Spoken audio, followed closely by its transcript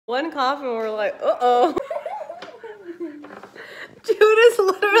One cough and we're like, uh-oh. Jude is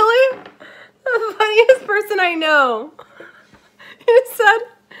literally the funniest person I know. He said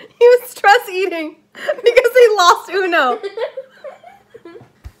he was stress eating because he lost Uno. And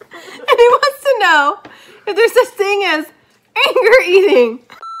he wants to know if there's such thing as anger eating.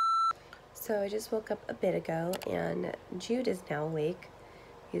 So I just woke up a bit ago and Jude is now awake.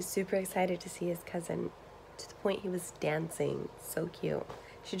 He's super excited to see his cousin, to the point he was dancing. So cute.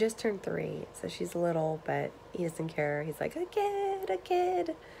 She just turned 3, so she's little, but he doesn't care. He's like, a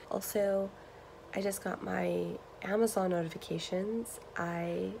kid. Also, I just got my Amazon notifications.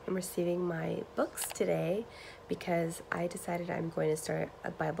 I am receiving my books today because I decided I'm going to start a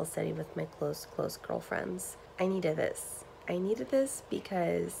Bible study with my close girlfriends. I needed this. I needed this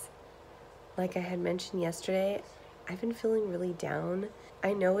because, like I had mentioned yesterday, I've been feeling really down.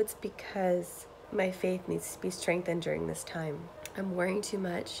 I know it's because my faith needs to be strengthened during this time. I'm worrying too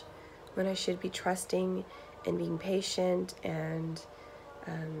much when I should be trusting and being patient, and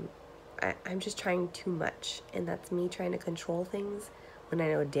I'm just trying too much, and that's me trying to control things when I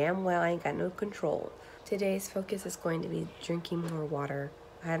know damn well I ain't got no control. Today's focus is going to be drinking more water.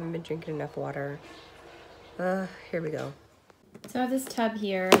 I haven't been drinking enough water. Here we go. So I have this tub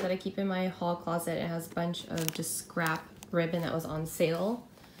here that I keep in my hall closet. It has a bunch of just scrap ribbon that was on sale,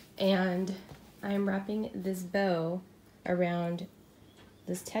 and I'm wrapping this bow around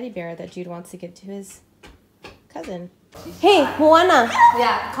this teddy bear that Jude wants to give to his cousin. Hey, Moana!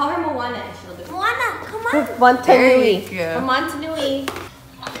 Yeah, call her Moana if she'll do it. Moana, come on! Montanui. Montanui.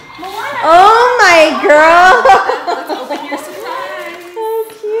 Moana! Oh my girl! Let's open your surprise. So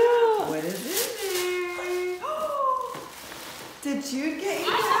cute. What is in there? Did Jude get you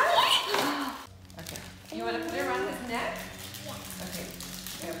that? Okay. You want to put it around his neck? Yeah. Okay.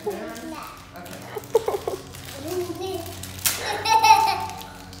 Yeah, put it around his neck. Okay.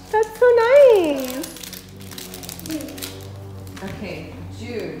 That's so nice. Okay,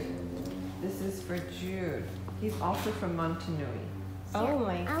 Jude. This is for Jude. He's also from Montanui. Oh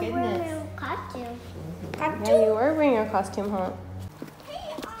my I'm goodness. wearing a costume. Yeah, you are wearing a costume, huh?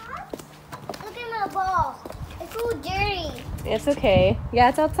 Hey, look at my balls. It's so dirty. It's okay. Yeah,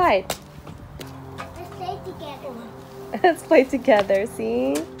 it's outside. Let's play together. Let's play together,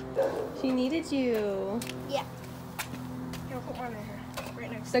 see? She needed you. Yeah. Here, put one in here.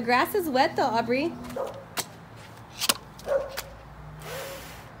 Right next. The grass is wet though, Aubrey.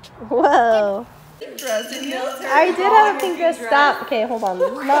 Whoa. I did have a pink dress. Stop. Okay, hold on. This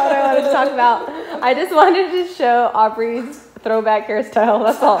is not what I wanted to talk about. I just wanted to show Aubrey's throwback hairstyle.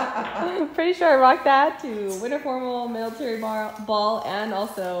 That's all. Pretty sure I rocked that to winter formal, military ball, and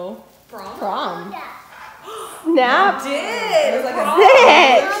also prom. Snap. You did. It was like a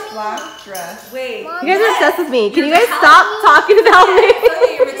black dress. Wait. You guys are obsessed with me. Can you guys stop talking about me?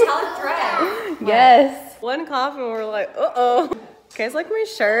 Your metallic dress. Yes. One cough and we're like, uh-oh. You guys like my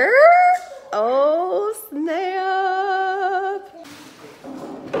shirt? Oh, snap.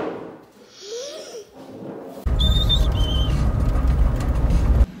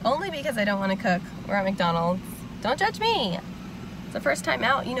 Only because I don't want to cook. We're at McDonald's. Don't judge me. It's the first time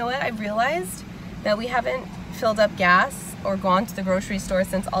out. You know what? I realized that we haven't filled up gas or gone to the grocery store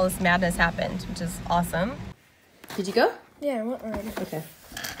since all this madness happened, which is awesome. Did you go? Yeah, I went already. Okay.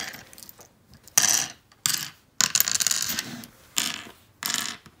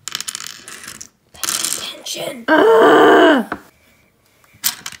 Attention.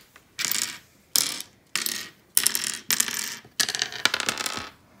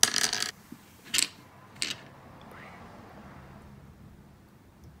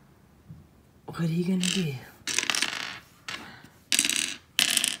 What are you gonna do?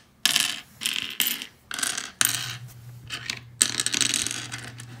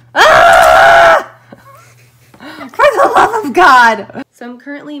 For the love of God! So I'm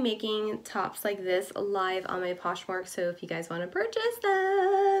currently making tops like this live on my Poshmark, so if you guys want to purchase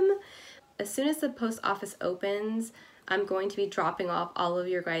them, as soon as the post office opens, I'm going to be dropping off all of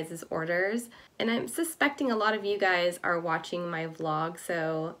your guys' orders. And I'm suspecting a lot of you guys are watching my vlog,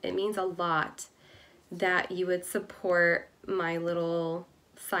 so it means a lot that you would support my little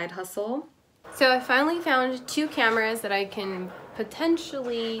side hustle. So I finally found 2 cameras that I can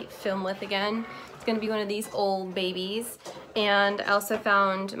potentially film with again. It's gonna be one of these old babies. And I also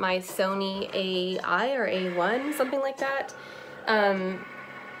found my Sony AI or A1, something like that.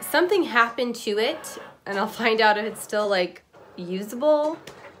 Something happened to it, and I'll find out if it's still like usable.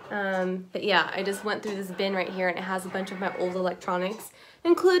 But yeah, I just went through this bin right here and it has a bunch of my old electronics,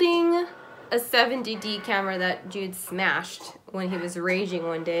 including a 70D camera that Jude smashed when he was raging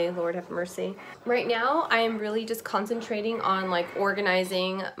one day, Lord have mercy. Right now, I am really just concentrating on like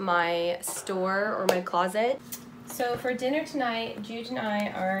organizing my store or my closet. So for dinner tonight, Jude and I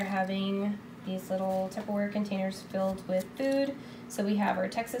are having these little Tupperware containers filled with food. So we have our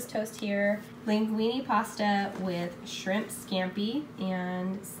Texas toast here, linguine pasta with shrimp scampi,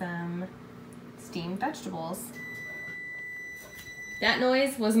 and some steamed vegetables. That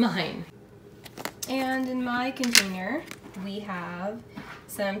noise was mine. And in my container, we have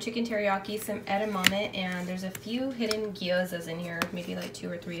some chicken teriyaki, some edamame, and there's a few hidden gyozas in here, maybe like 2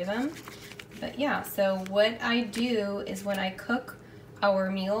 or 3 of them. But yeah, so what I do is when I cook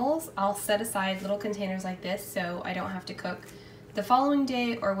our meals, I'll set aside little containers like this so I don't have to cook the following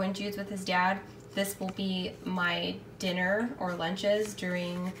day, or when Jude's with his dad, this will be my dinner or lunches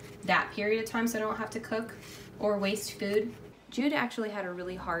during that period of time so I don't have to cook or waste food. Jude actually had a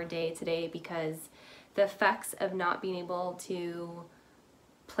really hard day today because the effects of not being able to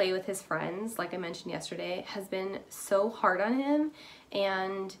play with his friends, like I mentioned yesterday, has been so hard on him.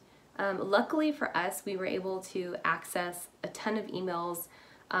 And luckily for us, we were able to access a ton of emails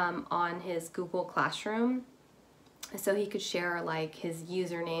on his Google Classroom, so he could share like his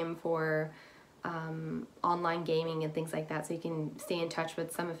username for online gaming and things like that, so he can stay in touch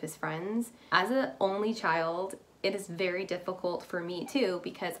with some of his friends. As an only child, it is very difficult for me too,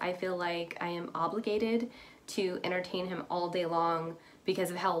 because I feel like I am obligated to entertain him all day long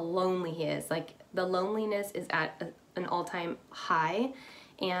because of how lonely he is. Like, the loneliness is at an all-time high,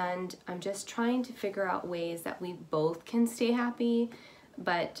 and I'm just trying to figure out ways that we both can stay happy.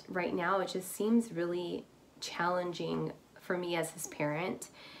 But right now it just seems really challenging for me as his parent.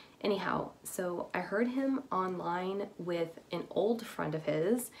 Anyhow, so I heard him online with an old friend of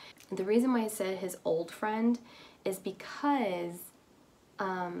his. The reason why I said his old friend is because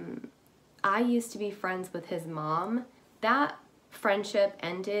I used to be friends with his mom. That friendship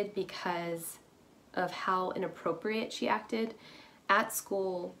ended because of how inappropriate she acted at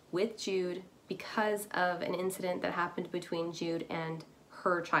school with Jude because of an incident that happened between Jude and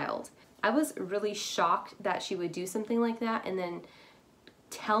her child. I was really shocked that she would do something like that and then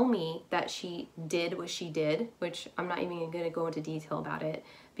tell me that she did what she did, which I'm not even going to go into detail about it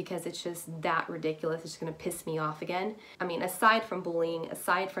because it's just that ridiculous. It's just going to piss me off again. I mean, aside from bullying,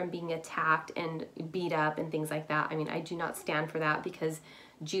 aside from being attacked and beat up and things like that, I mean, I do not stand for that because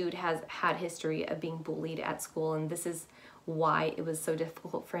Jude has had history of being bullied at school, and this is why it was so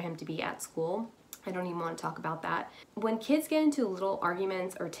difficult for him to be at school. I don't even want to talk about that. When kids get into little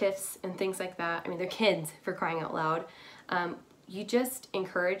arguments or tiffs and things like that, I mean, they're kids, for crying out loud, you just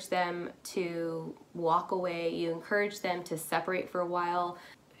encourage them to walk away. You encourage them to separate for a while.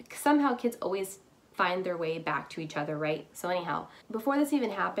 Somehow kids always find their way back to each other, right? So anyhow, before this even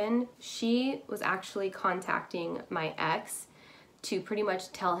happened, she was actually contacting my ex to pretty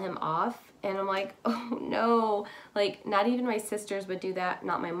much tell him off. And I'm like, oh no, like, not even my sisters would do that,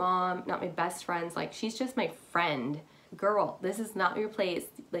 not my mom, not my best friends. Like, she's just my friend. Girl, this is not your place.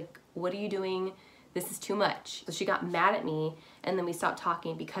 Like, what are you doing? This is too much. So she got mad at me, and then we stopped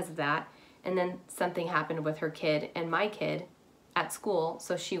talking because of that. And then something happened with her kid and my kid at school.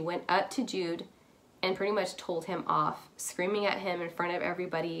 So she went up to Jude and pretty much told him off, screaming at him in front of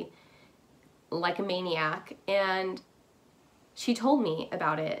everybody like a maniac. And she told me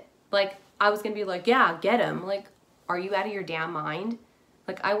about it. Like, I was gonna be like, yeah, get him. Like, are you out of your damn mind?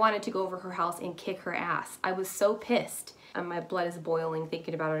 Like, I wanted to go over her house and kick her ass. I was so pissed. And my blood is boiling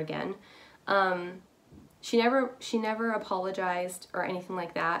thinking about it again. She never apologized or anything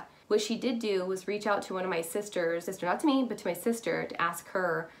like that. What she did do was reach out to one of my sisters, not to me, but to my sister, to ask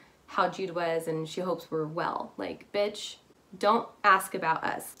her how Jude was and she hopes we're well. Like, bitch, don't ask about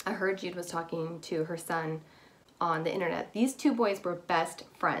us. I heard Jude was talking to her son on the internet. These two boys were best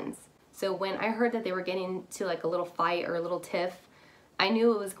friends. So when I heard that they were getting to like a little fight or a little tiff, I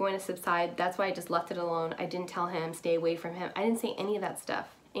knew it was going to subside. That's why I just left it alone. I didn't tell him, stay away from him. I didn't say any of that stuff.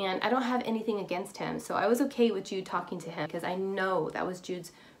 And I don't have anything against him. So I was okay with Jude talking to him because I know that was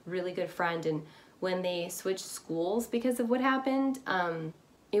Jude's really good friend. And when they switched schools because of what happened,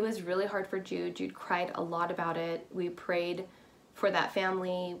 it was really hard for Jude. Jude cried a lot about it. We prayed for that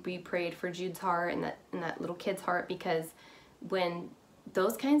family. We prayed for Jude's heart and that little kid's heart, because when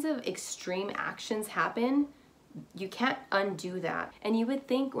those kinds of extreme actions happen, you can't undo that. And you would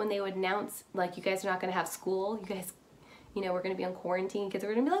think when they would announce, like, you guys are not going to have school, you guys, you know, we're going to be on quarantine, kids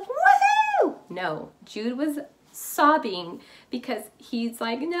are going to be like, woohoo! No, Jude was sobbing because he's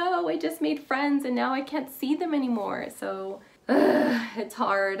like, no, I just made friends and now I can't see them anymore. So, it's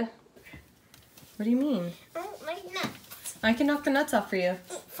hard. What do you mean? I don't like nuts. I can knock the nuts off for you.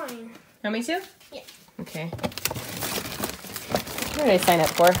 Fine. Want me to? Yeah. Okay. What did I sign up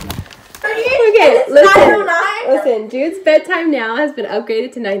for? Okay, listen, Jude's bedtime now has been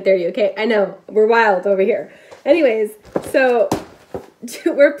upgraded to 9:30, okay? I know, we're wild over here. Anyways, so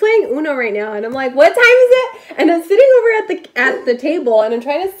we're playing Uno right now, and I'm like, what time is it? And I'm sitting over at the table, and I'm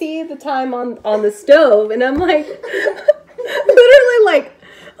trying to see the time on the stove, and I'm like, literally like,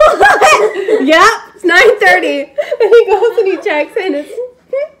 yeah, it's 9:30. And he goes and he checks, and it's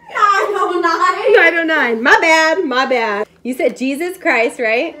 9:09. My bad. You said Jesus Christ,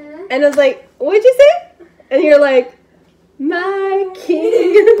 right? And I was like, what'd you say? And you're like, my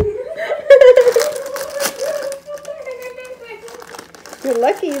king. You're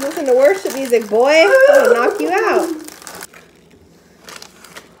lucky you listen to worship music, boy. That'll knock you out.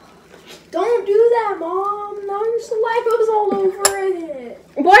 Don't do that, Mom. Now your saliva's all over it.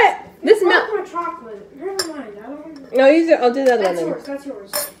 What? This milk. My chocolate. Never mind. I don't. No, I'll do the other one then. That's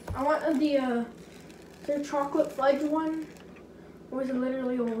yours. I want the chocolate fudge one. Or is it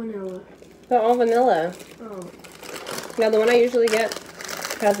literally all vanilla? They're all vanilla. Oh. Now the one I usually get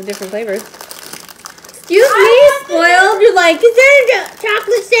has the different flavors. Excuse me, spoiled. You're like, is there a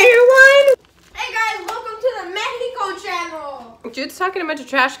chocolate center one? Hey guys, welcome to the Mexico channel. Jude's talking a bunch of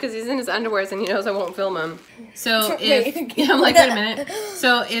trash because he's in his underwears and he knows I won't film him. So if I'm like, wait a minute.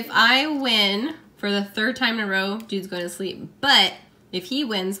 So if I win for the 3rd time in a row, Jude's going to sleep. But if he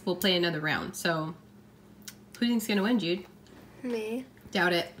wins, we'll play another round. So who do you think's gonna win, Jude? Me.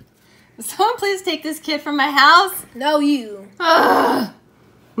 Doubt it. Someone please take this kid from my house. No, you. Ugh.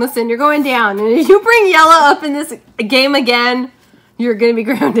 Listen, you're going down. And if you bring Yella up in this game again, you're going to be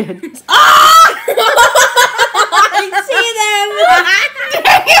grounded. Ah! I see them.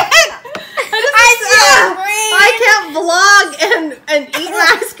 Dang it! I can't vlog and eat my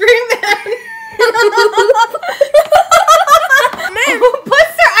ice cream then. Man, who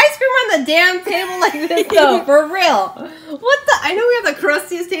puts their ice cream on the damn table like this though? For real. What the? I know we have the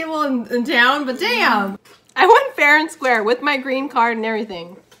crustiest table in town, but damn. I won fair and square with my green card and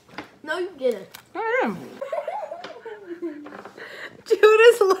everything. No, you didn't. I am. Jude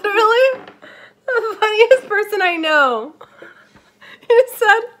is literally the funniest person I know. He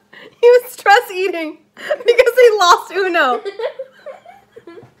said he was stress eating because he lost Uno.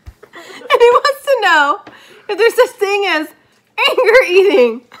 And he wants to know if there's such thing as anger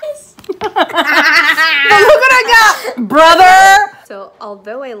eating. But look what I got, brother! So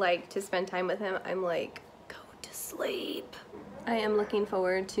although I like to spend time with him, I'm like, go to sleep. I am looking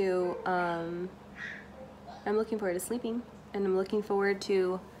forward to sleeping, and I'm looking forward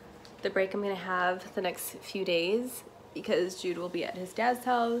to the break I'm gonna have the next few days because Jude will be at his dad's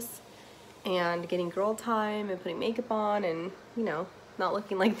house and getting girl time and putting makeup on and, you know, not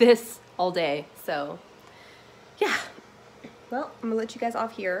looking like this all day. So yeah, well, I'm gonna let you guys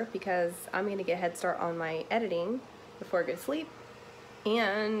off here because I'm gonna get a head start on my editing before I go to sleep,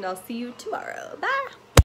 and I'll see you tomorrow. Bye.